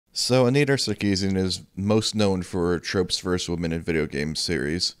So Anita Sarkeesian is most known for Tropes Vs Women in video games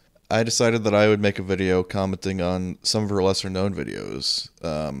series. I decided that I would make a video commenting on some of her lesser known videos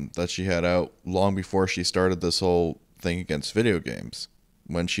that she had out long before she started this whole thing against video games,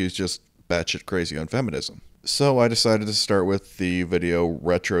 when she was just batshit crazy on feminism. So I decided to start with the video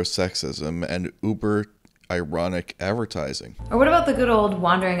Retro Sexism and Uber Ironic Advertising. Or what about the good old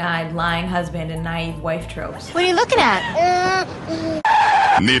wandering-eyed, lying husband and naive wife tropes? What are you looking at?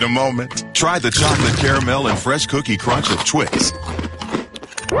 Need a moment? Try the chocolate caramel and fresh cookie crunch of Twix.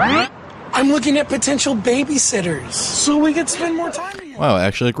 I'm looking at potential babysitters, so we could spend more time together. Wow, I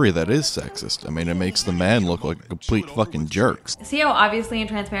actually agree, that is sexist. I mean, it makes the man look like a complete fucking jerk. See how obviously and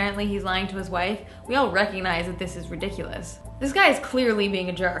transparently he's lying to his wife? We all recognize that this is ridiculous. This guy is clearly being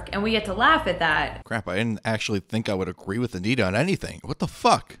a jerk, and we get to laugh at that. Crap, I didn't actually think I would agree with Anita on anything. What the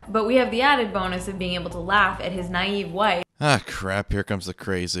fuck? But we have the added bonus of being able to laugh at his naive wife, Ah, crap, here comes the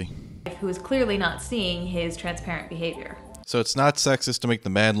crazy. who is clearly not seeing his transparent behavior. So it's not sexist to make the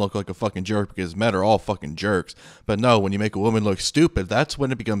man look like a fucking jerk because men are all fucking jerks. But no, when you make a woman look stupid, that's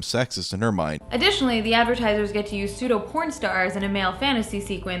when it becomes sexist in her mind. Additionally, the advertisers get to use pseudo-porn stars in a male fantasy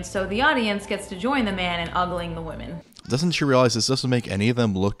sequence, so the audience gets to join the man in ogling the women. Doesn't she realize this doesn't make any of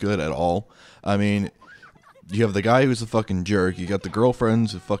them look good at all? I mean, you have the guy who's a fucking jerk, you got the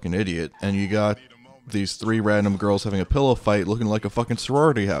girlfriend's a fucking idiot, and you got these three random girls having a pillow fight looking like a fucking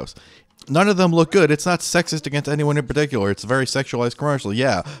sorority house. None of them look good. It's not sexist against anyone in particular. It's a very sexualized commercial,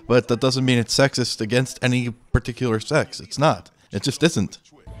 yeah, but that doesn't mean it's sexist against any particular sex. It's not. It just isn't.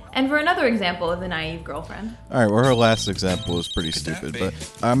 And for another example of the naive girlfriend. All right, well, her last example was pretty stupid, but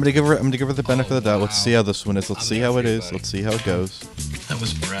I'm gonna give her the benefit of the doubt. Let's see how this one is. Let's see how it is. Let's see how it goes. That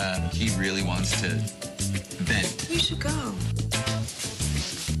was Brad. He really wants to vent. We should go.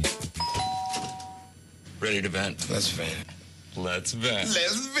 Ready to vent? Let's vent. Let's vent.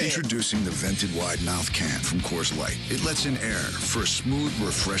 Let's vent. Introducing the vented wide mouth can from Coors Light. It lets in air for a smooth,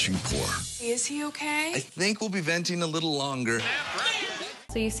 refreshing pour. Is he okay? I think we'll be venting a little longer.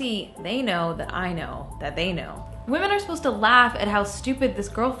 So you see, they know that I know that they know. Women are supposed to laugh at how stupid this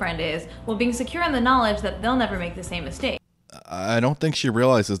girlfriend is while being secure in the knowledge that they'll never make the same mistake. I don't think she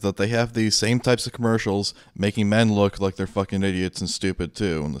realizes that they have these same types of commercials making men look like they're fucking idiots and stupid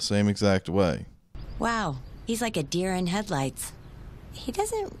too, in the same exact way. Wow, he's like a deer in headlights. He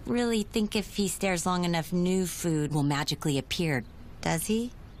doesn't really think if he stares long enough, new food will magically appear, does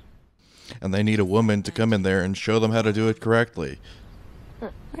he? And they need a woman to come in there and show them how to do it correctly.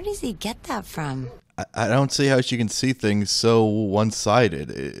 Where does he get that from? I don't see how she can see things so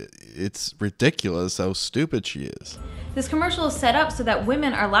one-sided. It's ridiculous how stupid she is. This commercial is set up so that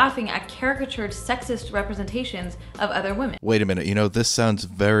women are laughing at caricatured sexist representations of other women. Wait a minute, you know, this sounds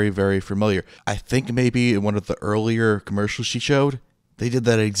very, very familiar. I think maybe in one of the earlier commercials she showed, they did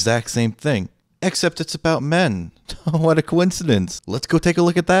that exact same thing. Except it's about men. What a coincidence. Let's go take a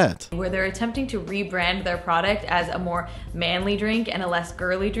look at that. Where they're attempting to rebrand their product as a more manly drink and a less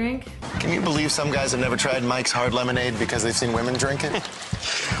girly drink. Can you believe some guys have never tried Mike's Hard Lemonade because they've seen women drink it?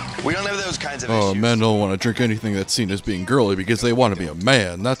 We don't have those kinds of issues. Men don't want to drink anything that's seen as being girly because they want to be a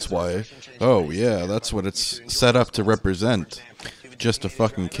man. That's why. Oh, yeah, that's what it's set up to represent. Just a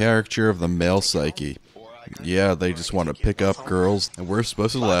fucking caricature of the male psyche. Yeah, they just want to pick up girls, and we're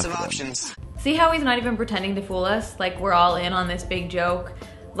supposed to laugh at them. See how he's not even pretending to fool us? Like we're all in on this big joke.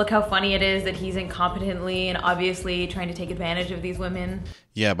 Look how funny it is that he's incompetently and obviously trying to take advantage of these women.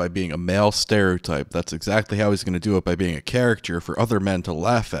 Yeah, by being a male stereotype. That's exactly how he's going to do it, by being a caricature for other men to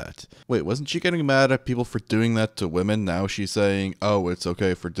laugh at. Wait, wasn't she getting mad at people for doing that to women? Now she's saying, oh, it's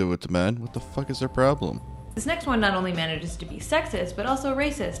okay for do it to men? What the fuck is her problem? This next one not only manages to be sexist, but also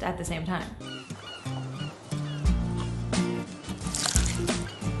racist at the same time.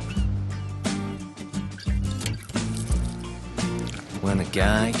 When a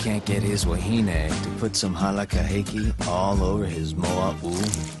guy can't get his wahine to put some halakaheki all over his moa'u,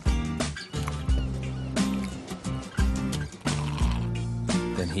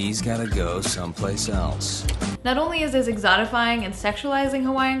 then he's gotta go someplace else. Not only is this exotifying and sexualizing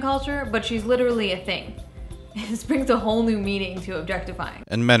Hawaiian culture, but she's literally a thing. This brings a whole new meaning to objectifying.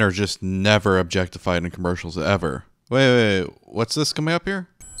 And men are just never objectified in commercials ever. Wait, what's this coming up here?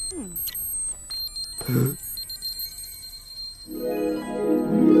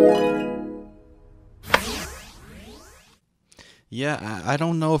 Yeah, I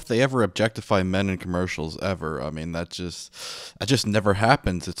don't know if they ever objectify men in commercials ever. I mean, that just never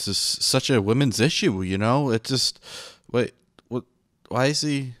happens. It's just such a women's issue, you know? It just, wait, what? Why is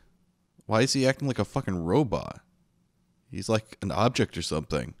he acting like a fucking robot? He's like an object or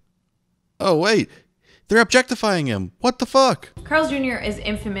something. Oh, wait, They're objectifying him. What the fuck? Carl's Jr. is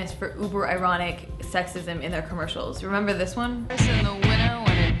infamous for uber ironic sexism in their commercials. Remember this one? In the winter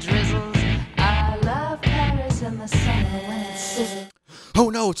when it drizzles, I love Paris in the summer when it sizzles. Oh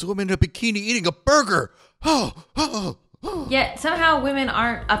no, it's a woman in a bikini eating a burger. Oh. Yet somehow women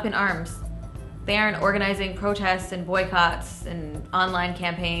aren't up in arms. They aren't organizing protests and boycotts and online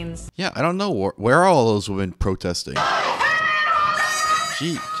campaigns. Yeah, I don't know. Where are all those women protesting?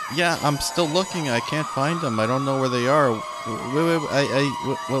 Gee, yeah, I'm still looking. I can't find them. I don't know where they are. Wait,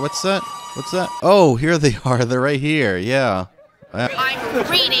 what's that? What's that? Oh, here they are. They're right here. Yeah. I'm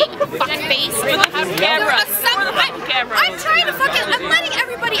reading, fuckface. I'm trying to I'm letting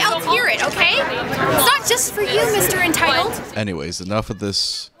everybody else hear it, okay? It's not just for you, Mr. Entitled. Anyways, enough of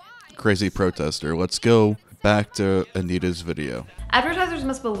this crazy protester. Let's go back to Anita's video. Advertisers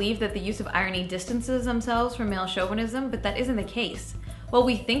must believe that the use of irony distances themselves from male chauvinism, but that isn't the case. While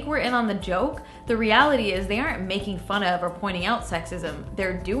we think we're in on the joke, the reality is they aren't making fun of or pointing out sexism.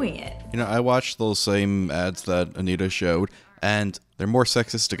 They're doing it. You know, I watched those same ads that Anita showed, and they're more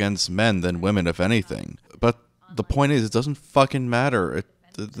sexist against men than women, if anything. But the point is, it doesn't fucking matter.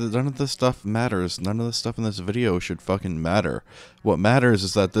 None of this stuff matters. None of the stuff in this video should fucking matter. What matters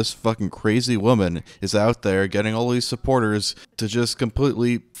is that this fucking crazy woman is out there getting all these supporters to just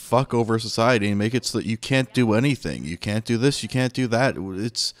completely fuck over society and make it so that you can't do anything. You can't do this, you can't do that.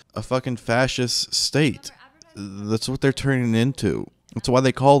 It's a fucking fascist state. That's what they're turning into. That's why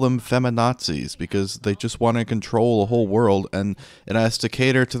they call them feminazis, because they just want to control the whole world, and it has to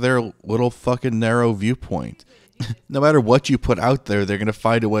cater to their little fucking narrow viewpoint. No matter what you put out there, they're going to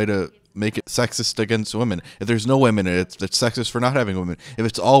find a way to make it sexist against women. If there's no women in it, it's sexist for not having women. If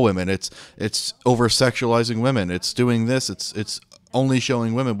it's all women, it's over-sexualizing women. It's doing this, it's only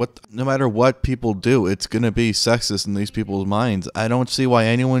showing women. No matter what people do, it's going to be sexist in these people's minds. I don't see why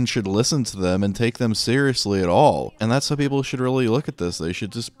anyone should listen to them and take them seriously at all. And that's how people should really look at this. They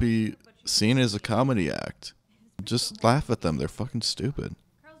should just be seen as a comedy act. Just laugh at them. They're fucking stupid.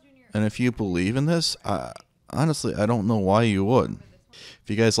 And if you believe in this, honestly, I don't know why you would. If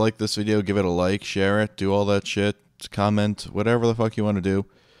you guys like this video, give it a like, share it, do all that shit, comment, whatever the fuck you want to do.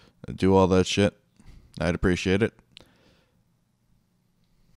 Do all that shit. I'd appreciate it.